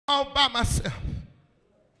all by myself.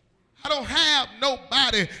 I don't have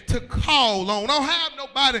nobody to call on. I don't have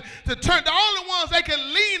nobody to turn. The only ones they can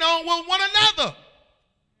lean on were one another.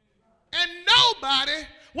 And nobody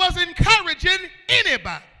was encouraging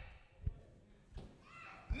anybody.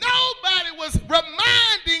 Nobody was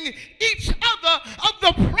reminding each other of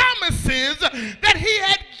the promises that he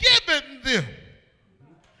had given them.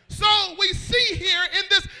 So we see here in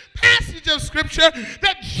this passage of scripture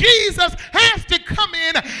that Jesus has to come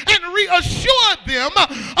in and reassure them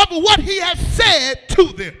of what he has said to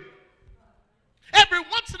them. Every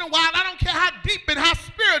once in a while, I don't care how deep and how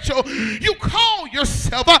spiritual you call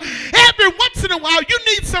yourself, every once in a while you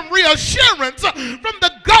need some reassurance from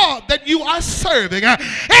the God that you are serving.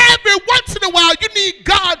 Every once in a while you need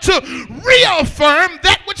God to reaffirm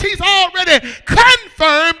that which he's already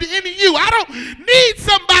confirmed in you. I don't need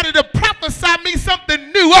somebody to prophesy me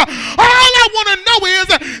something new. All I want to know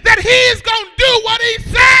is that he's going to do what he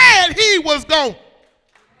said he was going to.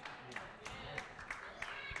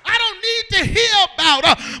 I don't need to hear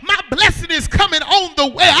about my blessing is coming on the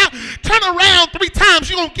way. I turn around 3 times,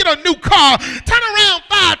 you're going to get a new car. Turn around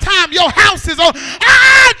 5 times, your house is on.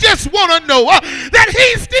 I just want to know that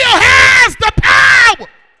he still has the power.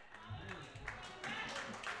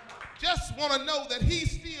 Just want to know that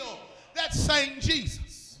he's still that same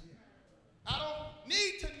Jesus. I don't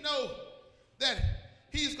need to know that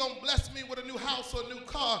he's going to bless me with a new house or a new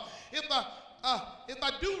car. If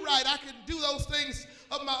I do right, I can do those things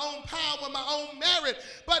of my own power, my own merit.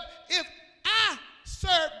 But if I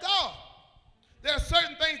serve God, there are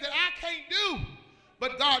certain things that I can't do,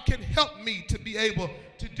 but God can help me to be able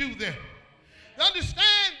to do them.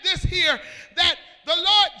 Understand this here, that the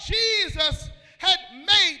Lord Jesus had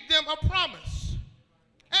made them a promise.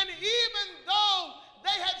 And even though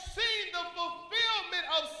they had seen the fulfillment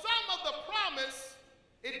of some of the promise,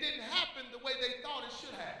 it didn't happen the way they thought it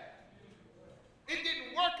should have. It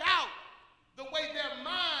didn't work out the way their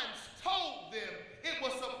minds told them it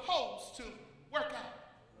was supposed to work out.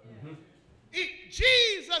 Mm-hmm.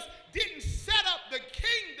 Jesus didn't set up the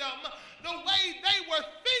kingdom the way they were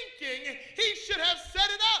thinking he should have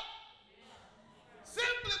set it up.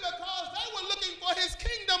 Simply because they were looking for his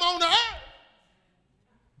kingdom on the earth.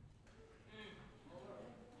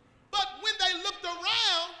 But when they looked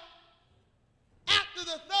around after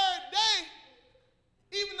the 3rd day,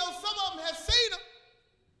 even though some of them had seen him,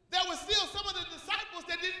 there were still some of the disciples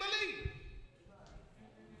that didn't believe.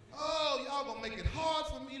 Oh, y'all gonna make it hard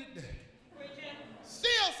for me today.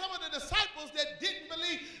 Still some of the disciples that didn't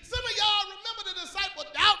believe. Some of y'all remember the disciple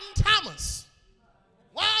Doubting Thomas.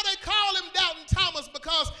 Why they call him Doubting Thomas?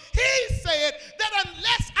 Because he said that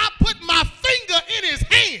unless I put my finger in his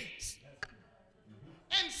hands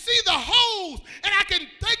and see the holes and I can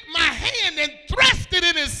take my hand and thrust it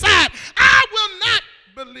in his side, I will not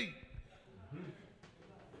believe.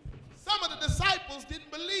 Some of the disciples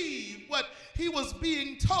didn't believe what he was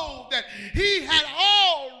being told, that he had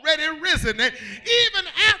already risen. And even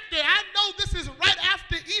after, I know this is right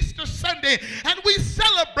after Easter Sunday, and we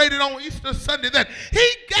celebrated on Easter Sunday that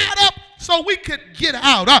he got up so we could get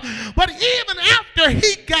out. But even after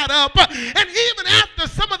he got up, and even after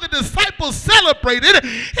some of the disciples celebrated,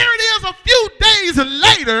 here it is a few days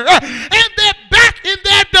later, and they're back in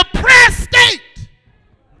their depressed state.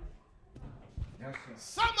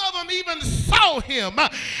 Some of them even saw him,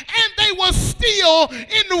 and they were still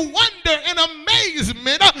in wonder and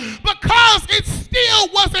amazement because it still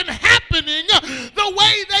wasn't happening the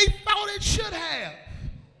way they thought it should have.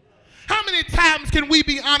 How many times can we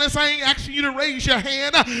be honest? I ain't asking you to raise your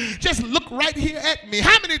hand. Just look right here at me.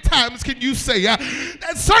 How many times can you say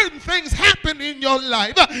that certain things happen in your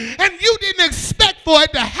life and you didn't expect for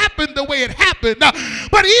it to happen the way it happened,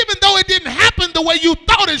 but even though it didn't happen the way you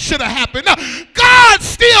thought it should have happened, God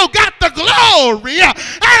still got the glory out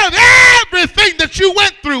of everything that you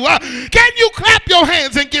went through? Can you clap your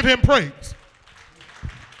hands and give him praise?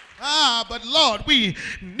 But Lord, we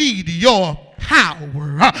need your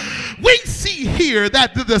power. We see here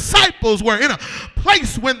that the disciples were in a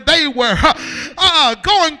place when they were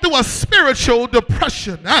going through a spiritual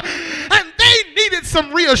depression, and they needed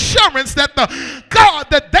some reassurance that the God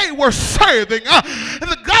that they were serving,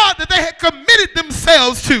 the God that they had committed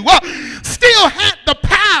themselves to, still had the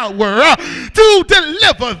power to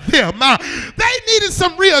deliver them. They needed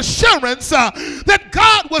some reassurance that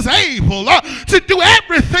God was able to do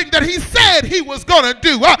everything that he said he was going to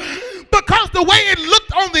do. Because the way it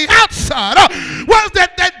looked on the outside was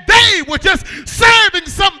that they were just serving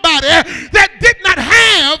somebody that did not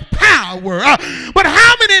have power. But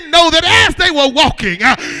how many know that as they were walking,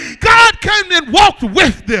 God came and walked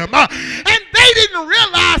with them, and they didn't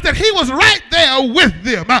realize that he was right there there with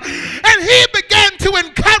them. And he began to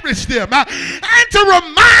encourage them and to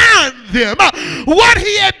remind them what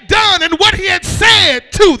he had done and what he had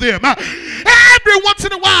said to them. Every once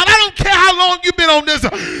in a while, I don't care how long you've been on this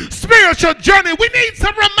spiritual journey, we need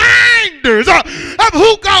some reminders of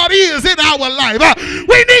who God is in our life.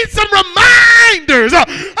 We need some reminders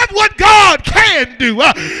of what God can do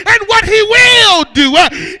and what he will do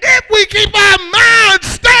if we keep our minds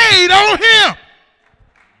stayed on him.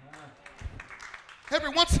 Every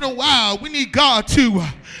once in a while, we need God to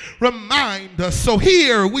remind us. So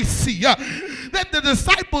here we see that the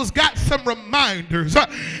disciples got some reminders. And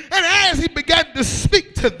as he began to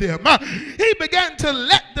speak to them, he began to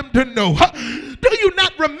let them to know, do you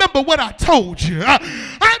not remember what I told you?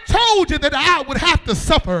 I told you that I would have to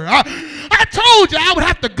suffer. I told you I would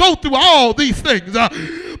have to go through all these things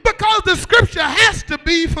because the scripture has to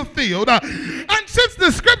be fulfilled. And since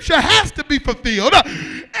the scripture has to be fulfilled,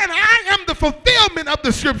 and I am the fulfillment of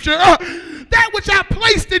the scripture, that which I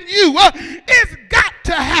placed in you is got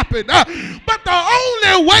to happen. But the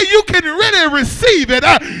only way you can really receive it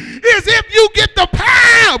is if you get the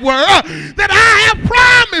power that I have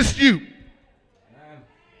promised you.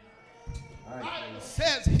 The Bible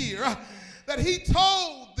says here that he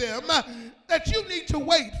told them that you need to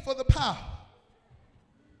wait for the power.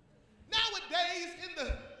 Nowadays, in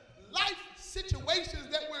the life situations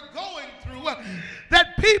that we're going through,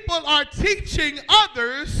 that people are teaching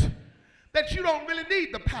others that you don't really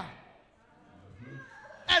need the power.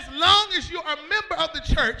 As long as you're a member of the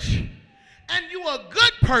church and you're a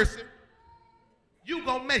good person, you're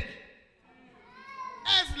going to make it.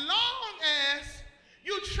 As long as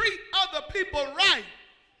you treat other people right,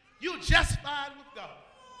 you're just fine with God.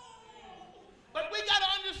 But we got to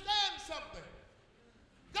understand something.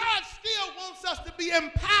 God still wants us to be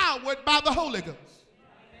empowered by the Holy Ghost.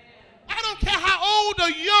 I don't care how old or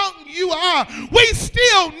young you are, we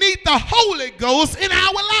still need the Holy Ghost in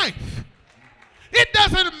our life. It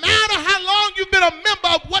doesn't matter how long you've been a member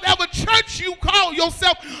of whatever church you call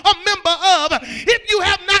yourself a member of, if you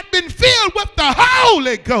have not been filled with the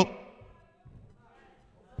Holy Ghost.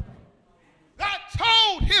 God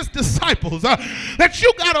told his disciples that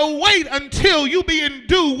you got to wait until you be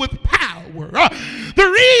endued with power. The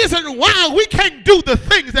reason why we can't do the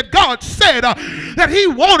things that God said that he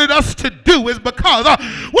wanted us to do is because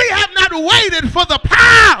we have not waited for the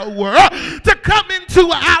power to come into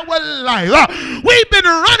our life. We've been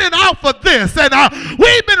running off of this, and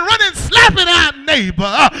we've been running, slapping our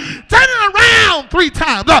neighbor, turning around 3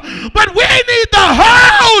 times. But we need the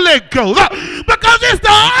Holy Ghost because it's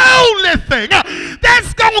the only thing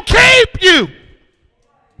that's going to keep you.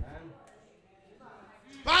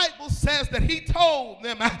 Bible says that he told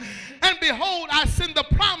them, and behold, I send the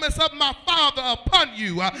promise of my Father upon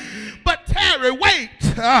you, but tarry, wait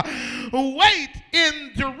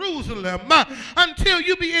in Jerusalem until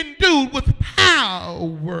you be endued with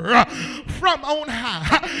power from on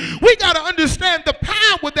high. We got to understand the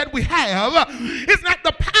power that we have is not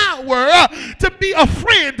the power to be a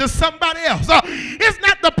friend to somebody else. It's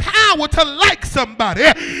not the power to like somebody.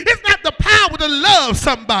 It's not the power to love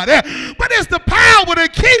somebody, but it's the power to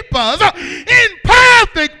keep us in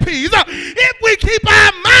perfect peace if we keep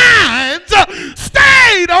our minds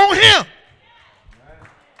stayed on him.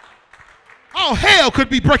 All hell could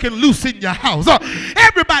be breaking loose in your house.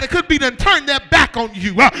 Everybody could be done turn their back on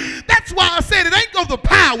you. That's why I said it ain't got the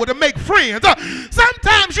power to make friends.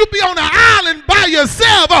 Sometimes you be on an island by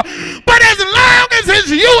yourself, but as long as it's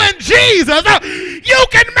you and Jesus, you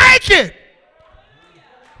can make it.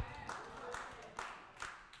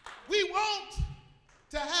 We want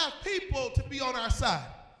to have people to be on our side.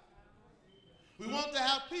 We want to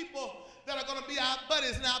have people that are going to be our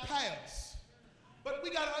buddies and our pals. But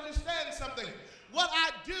we got to understand something. What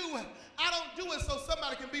I do, I don't do it so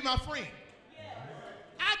somebody can be my friend.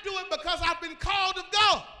 I do it because I've been called of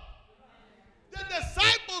God. The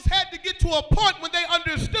disciples had to get to a point when they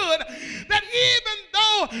understood that even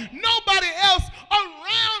though nobody else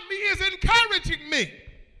around me is encouraging me,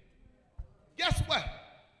 guess what?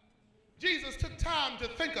 Jesus took time to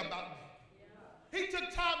think about me. He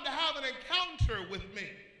took time to have an encounter with me.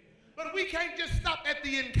 But we can't just stop at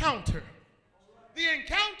the encounter. The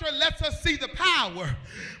encounter lets us see the power,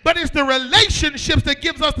 but it's the relationships that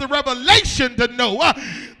gives us the revelation to know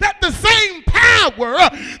that the same power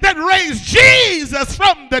that raised Jesus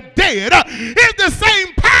from the dead is the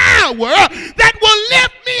same power that will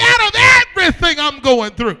lift me out of everything I'm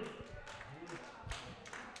going through.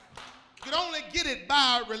 You can only get it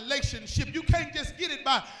by a relationship. You can't just get it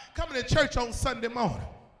by coming to church on Sunday morning.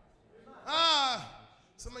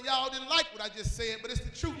 Some of y'all didn't like what I just said, but it's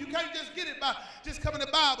the truth. You can't just get it by just coming to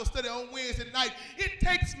Bible study on Wednesday night. It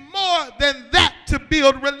takes more than that to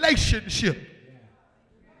build relationship.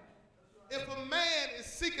 If a man is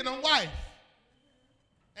seeking a wife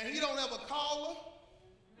and he don't ever call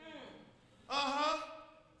her,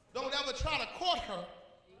 don't ever try to court her,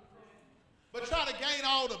 but try to gain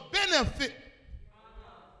all the benefit.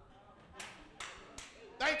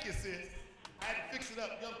 Thank you, sis. I had to fix it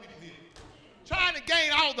up, young people here. Trying to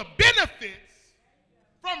gain all the benefits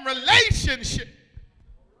from relationship.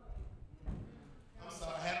 I'm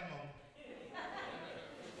sorry, I had a moment.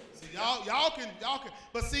 See, y'all can,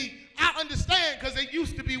 but see, I understand because it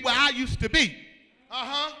used to be where I used to be.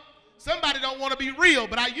 Somebody don't want to be real,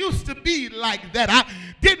 but I used to be like that. I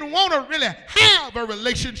didn't want to really have a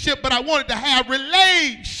relationship, but I wanted to have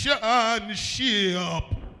relationship.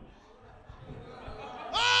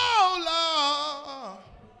 Oh, Lord.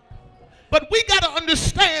 But we got to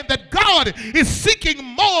understand that God is seeking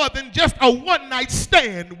more than just a one-night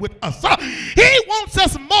stand with us. He wants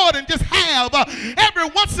us more than just have every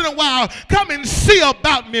once in a while come and see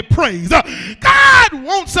about me praise. God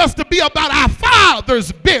wants us to be about our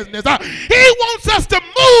Father's business. He wants us to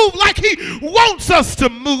move like He wants us to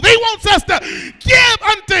move. He wants us to give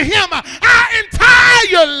unto Him our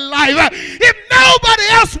entire life. If nobody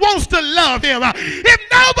else wants to love Him, if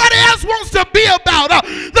nobody else wants to be about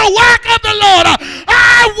the work of the Lord,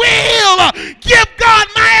 I will give God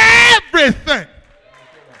my everything.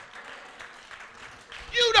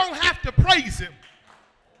 You don't have to praise Him.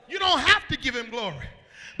 You don't have to give Him glory.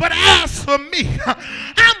 But as for me,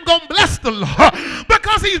 I'm going to bless the Lord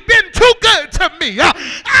because He's been too good to me.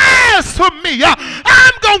 As for me,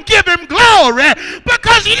 I'm going to give Him glory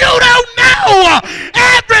because you don't know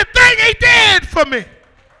everything He did for me.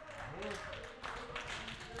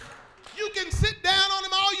 You can sit down on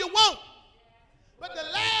Him all you want. But the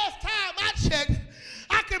last time I checked,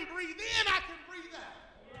 I can breathe in, I can breathe out.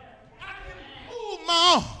 I can move my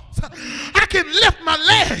arms. I can lift my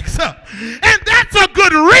legs up. And that's a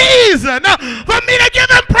good reason for me to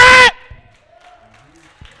give Him praise.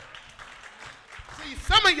 See,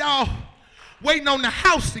 some of y'all waiting on the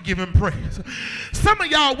house to give Him praise. Some of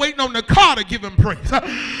y'all waiting on the car to give Him praise.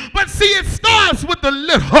 But see, it starts with the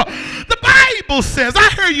little. The Bible says, I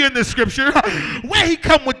hear you in the scripture, where He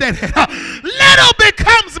come with that. Little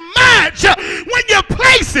becomes much when you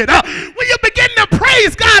place it. When you begin to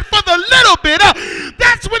praise God for the little bit,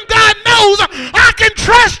 that's when God knows I can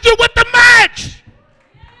trust you with the much.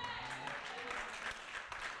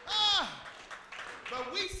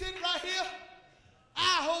 But we sit right here.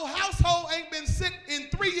 Our whole household ain't been sick in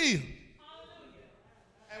 3 years.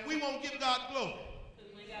 And we won't give God glory.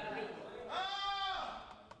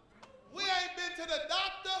 We ain't been to the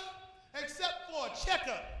doctor except for a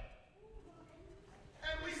checkup.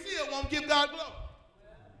 And we still won't give God glory.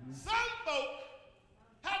 Some folk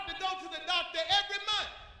have to go to the doctor every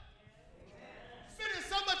month. Spending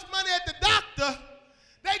so much money at the doctor,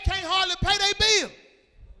 they can't hardly pay their bill.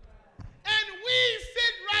 And we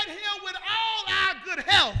sit right here with all our good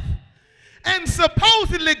health and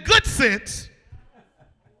supposedly good sense.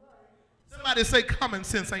 Somebody say common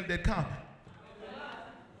sense ain't that common.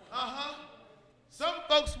 Some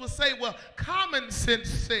folks will say, well, common sense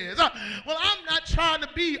says. Well, I'm not trying to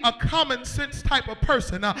be a common sense type of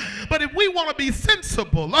person. But if we want to be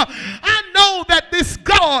sensible, I know that this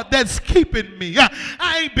God that's keeping me,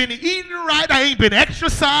 I ain't been eating right. I ain't been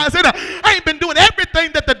exercising. I ain't been doing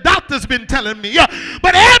everything that the doctor's been telling me.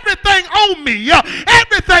 But everything on me,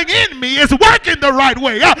 everything in me is working the right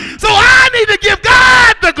way. So I need to give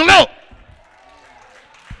God the glory.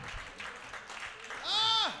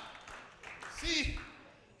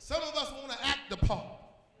 Some of us want to act the part.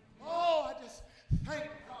 Oh, I just thank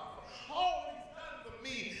God for all He's done for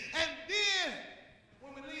me. And then,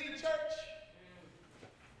 when we leave the church,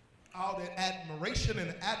 all that admiration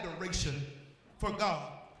and adoration for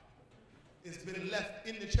God has been left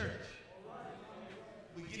in the church.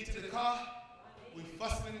 We get to the car, we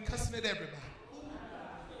fussing and cussing at everybody.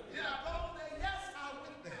 Did I go there? Yes, I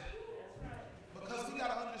went there. Because we got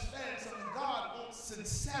to understand something. God wants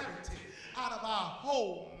sincerity out of our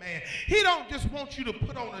whole man. He don't just want you to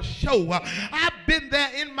put on a show. I've been there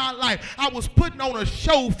in my life. I was putting on a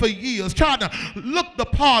show for years, trying to look the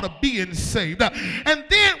part of being saved. And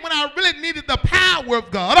then when I really needed the power of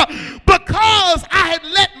God, because I had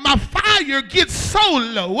let my fire get so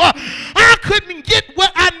low, I couldn't get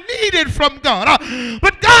what I needed from God.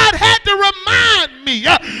 But God had to remind me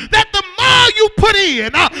that the more you put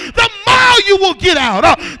in, the more you will get out.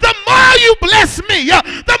 The more you bless me,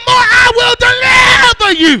 the more I will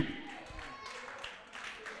deliver you.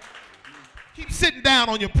 Keep sitting down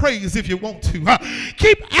on your praise if you want to.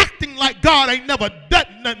 Keep acting like God ain't never done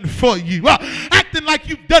nothing for you. Acting like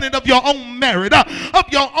you've done it of your own merit, of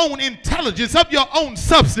your own intelligence, of your own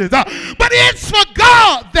substance. But it's for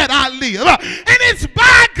God that I live. And it's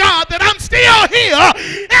by God that I'm still here.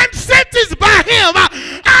 And since it's by him,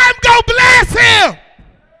 I'm going to bless him.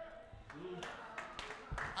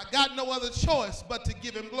 I got no other choice but to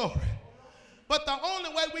give him glory. But the only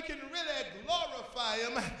way we can really glorify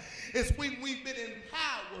him is when we've been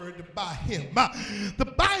empowered by him. The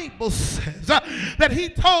Bible says that he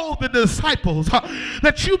told the disciples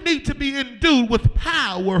that you need to be endued with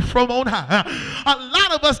power from on high. A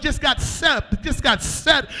lot of us just got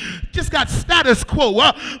status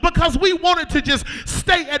quo because we wanted to just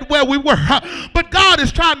stay at where we were. But God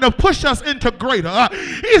is trying to push us into greater.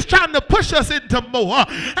 He's trying to push us into more.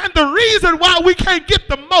 And the reason why we can't get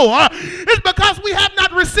the more is because we have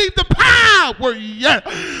not received the power yet.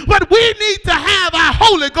 But we need to have our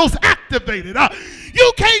Holy Ghost activated.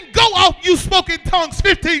 You can't go off you spoke in tongues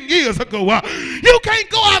 15 years ago. You can't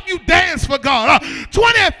go off you danced for God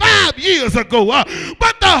 25 years ago.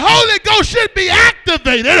 But the Holy Ghost should be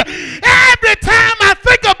activated every time I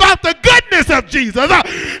think about the goodness of Jesus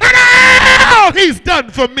and all he's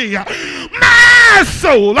done for me. My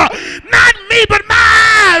soul, not me, but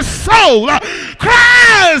my soul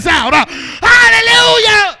cries out,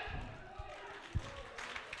 hallelujah.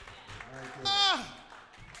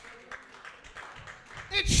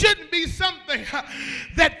 It shouldn't be something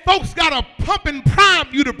that folks got to pump and prime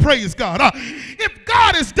you to praise God. If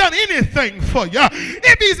God has done anything for you,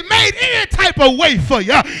 if he's made any type of way for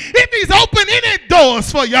you, if he's opened any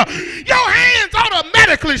doors for you, your hands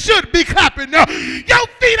automatically should be clapping. Your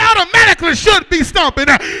feet automatically should be stomping.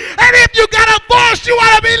 And if you got a voice, you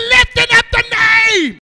ought to be lifting up the name